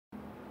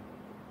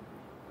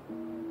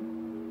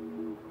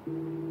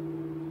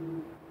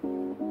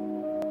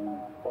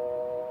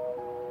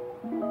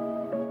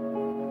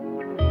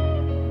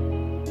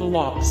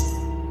Locks.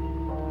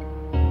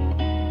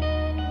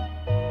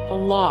 The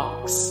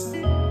Locks.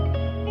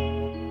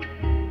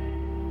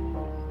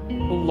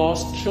 The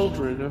Lost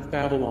Children of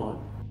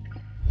Babylon.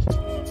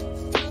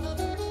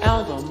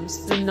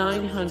 Albums: The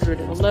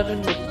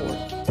 911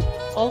 Report,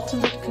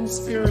 Ultimate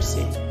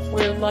Conspiracy,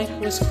 Where Light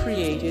Was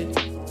Created,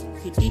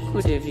 The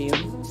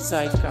Equilibrium,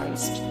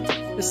 Zeitgeist,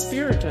 The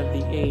Spirit of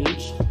the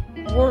Age,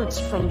 Words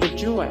from the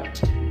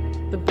Duet,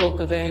 The Book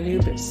of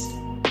Anubis,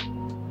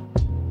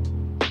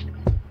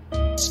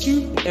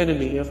 Stupid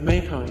Enemy of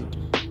Mankind.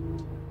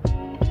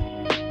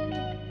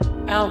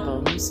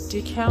 Albums: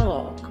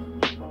 Decalogue,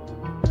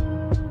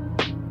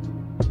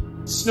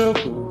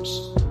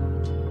 Snowpoos.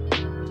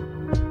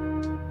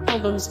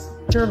 Albums: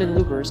 German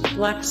Loopers,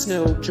 Black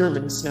Snow,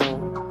 German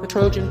Snow, The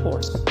Trojan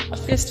Horse, A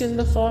Fist in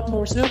the Fog,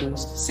 More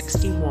Snowpoos,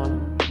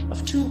 61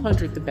 of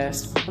 200 The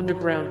Best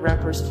Underground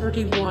Rappers,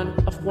 31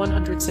 of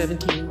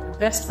 117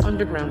 Best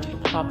Underground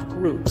Hip-Hop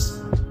Groups.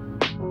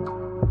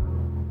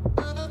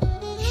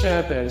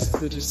 Shabazz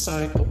the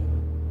Disciple.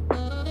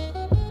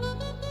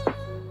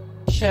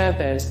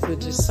 Shabazz the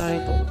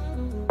Disciple.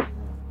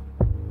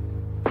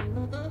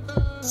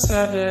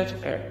 Sadat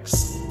X.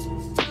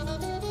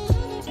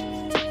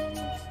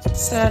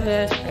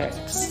 Sadat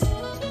X.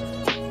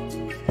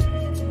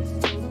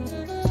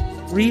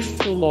 Reef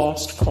the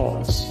Lost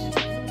Cause.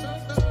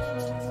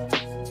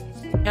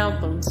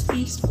 Albums: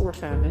 Feast or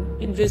Famine,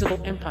 Invisible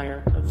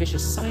Empire, A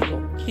Vicious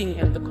Cycle, King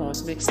and the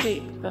Cosmic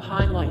State, The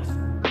High Life.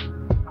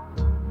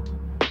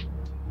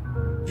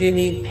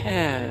 Vinny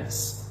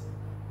Paz.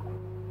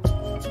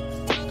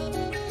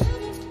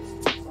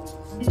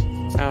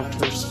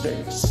 Outer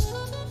Space.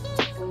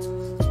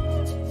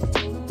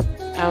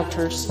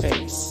 Outer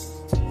Space.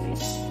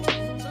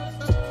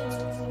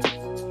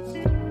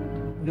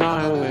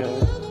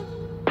 Nile.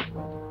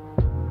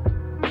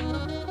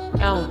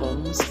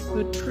 Albums: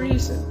 Good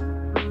Treason.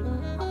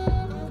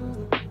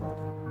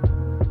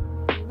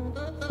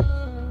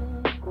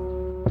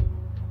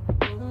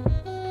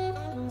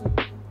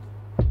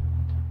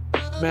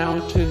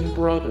 Mountain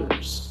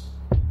Brothers.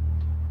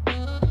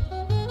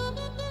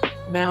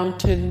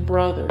 Mountain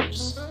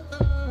Brothers.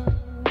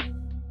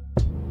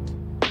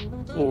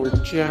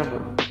 Lord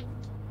Jammer.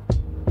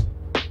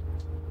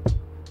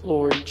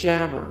 Lord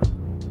Jammer.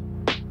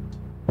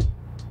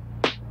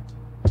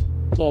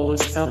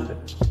 Flawless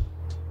Elephant.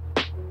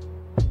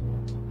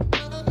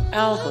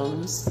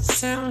 Albums: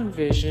 Sound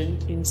Vision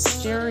in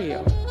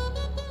Stereo.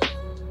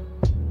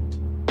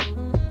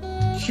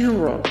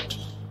 Curate.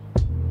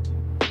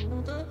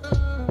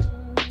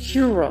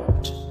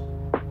 Curate.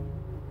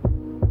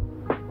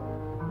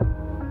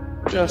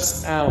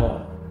 Just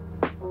Allah.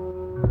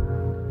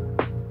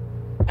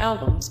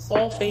 Albums: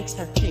 All Fates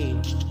Have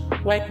Changed,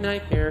 White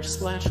Nightmare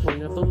 /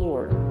 Wing of the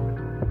Lord.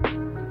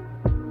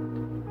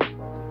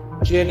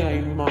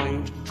 Jedi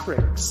Mind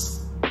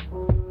Tricks.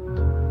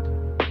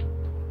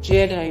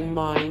 Jedi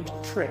Mind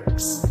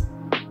Tricks.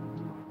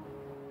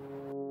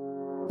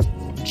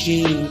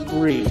 Gene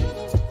Gree.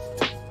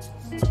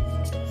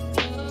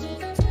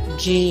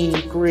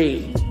 Gene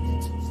Gree.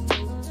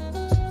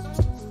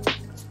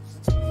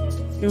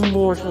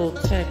 Immortal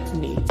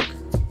Technique.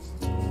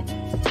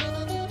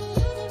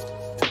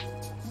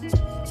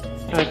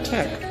 High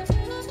Tech.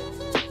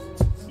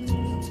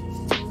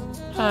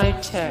 High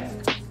Tech.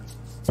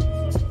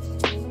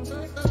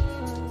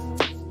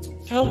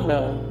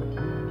 Hellrel.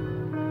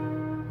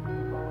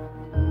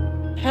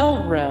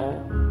 Hellrel.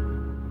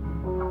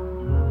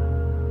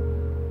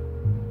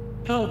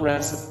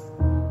 Hellrasm.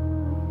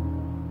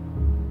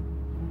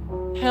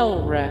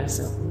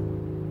 Hellrasm.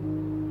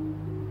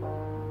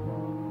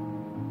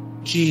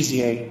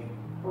 GZA.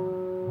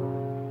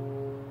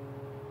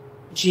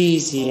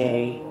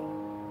 GZA.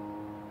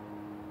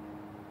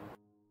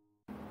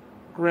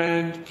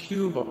 Grand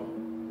Cuba.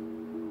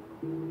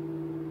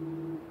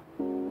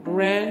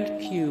 Grand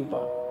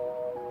Cuba.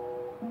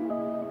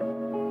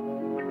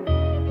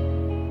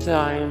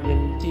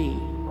 Diamond D.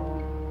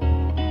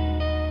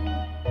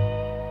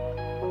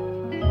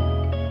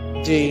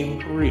 Dame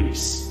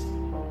Grease.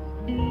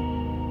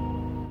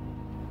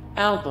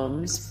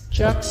 Albums: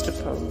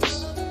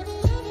 Juxtapose.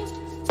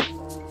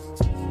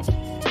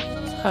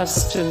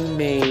 Custom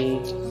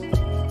Made.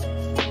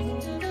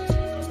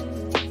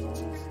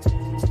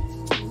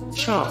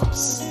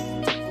 Chops.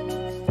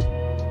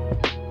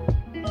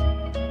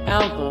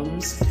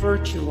 Albums: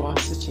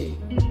 Virtuosity.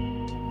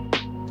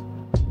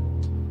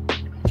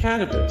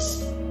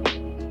 Cannabis.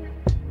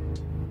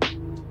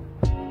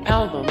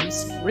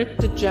 Albums: Rip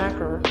the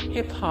Jacker,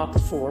 Hip Hop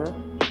 4,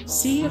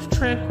 Sea of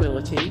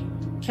Tranquility,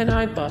 Can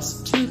I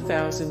Bust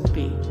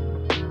 2000B,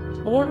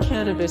 More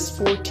Cannabis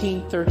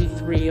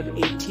 1433 of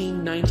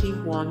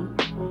 1891,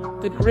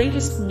 The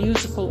Greatest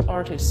Musical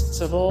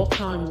Artists of All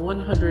Time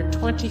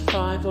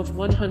 125 of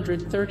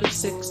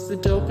 136, The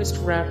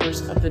Dopest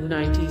Rappers of the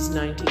 90s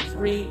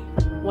 93,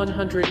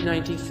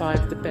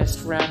 195 The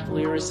Best Rap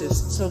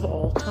Lyricists of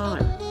All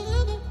Time.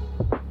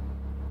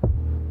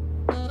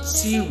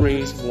 See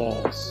Raised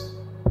Walls.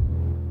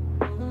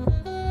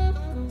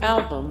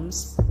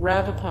 Albums: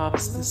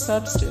 Ravapop's The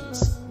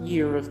Substance,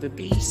 Year of the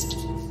Beast,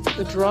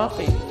 The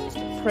Dropping,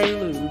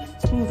 Prelude,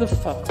 Who the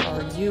Fuck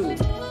Are You?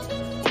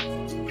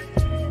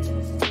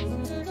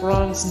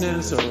 Bronze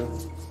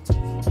Nazareth.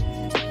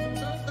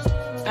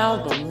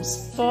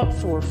 Albums, Thought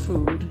for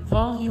Food,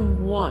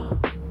 Volume 1,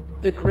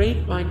 The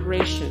Great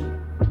Migration,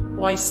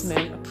 Wise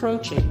Men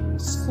Approaching,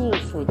 School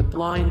for the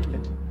Blind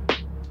Men.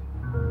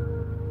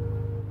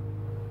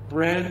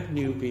 Brand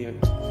Nubian.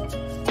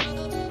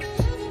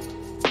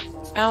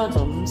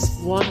 Albums,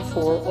 One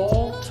for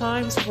All,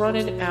 Time's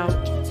Running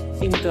Out,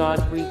 In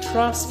God We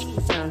Trust,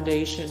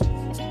 Foundation,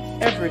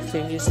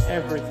 Everything is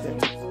Everything.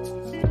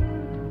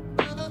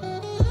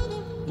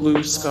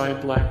 Blue Sky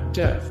Black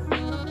Death.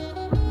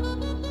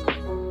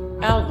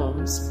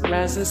 Albums,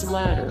 Raz's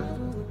Ladder,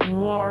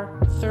 Noir,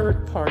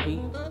 Third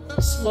Party,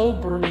 Slow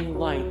Burning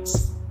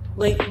Lights,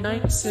 Late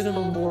Night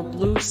Cinema, More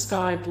Blue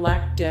Sky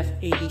Black Death,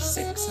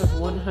 86 of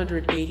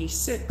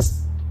 186.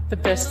 The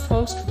Best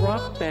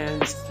Post-Rock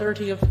Bands,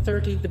 30 of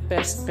 30. The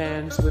Best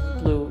Bands with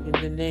Blue in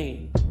the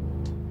Name.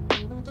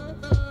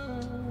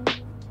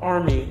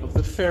 Army of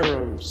the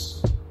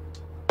Pharaohs.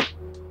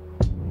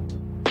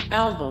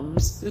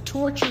 Albums, The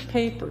Torture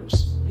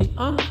Papers, The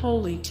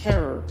Unholy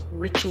Terror,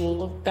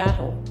 Ritual of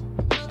Battle,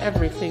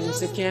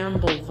 Everything's a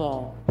Gamble,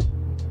 Vol.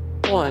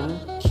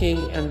 1, King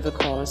and the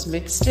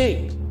Cosmic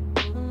State.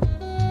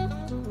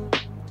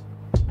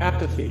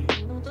 Apathy.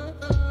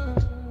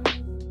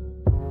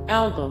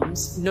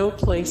 Albums, No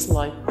Place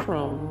Like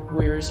Chrome,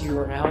 Where's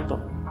Your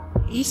Album?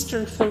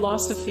 Eastern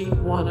Philosophy,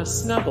 Wanna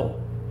Snuggle,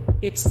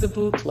 It's the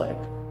Bootleg.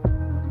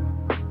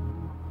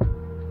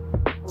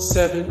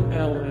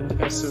 7L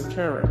and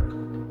Esoteric.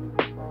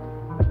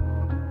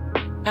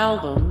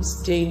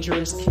 Albums,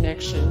 Dangerous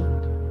Connection,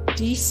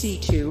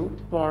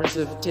 DC2, Bars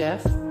of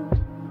Death,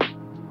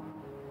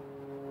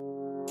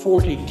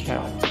 40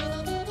 Cal.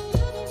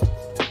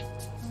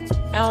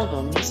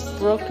 Albums,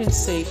 Broken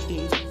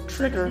Safety,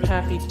 Trigger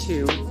Happy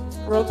 2,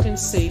 Broken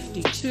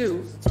Safety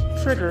 2,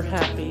 Trigger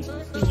Happy,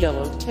 The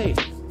Yellow Tape.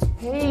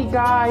 Hey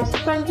guys,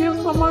 thank you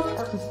so much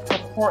for the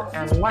support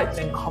and likes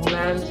and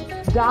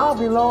comments down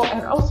below,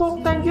 and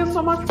also thank you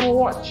so much for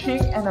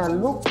watching, and I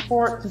look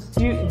forward to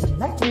see you in the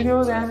next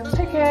video. Then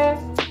take care,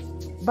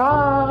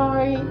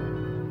 bye.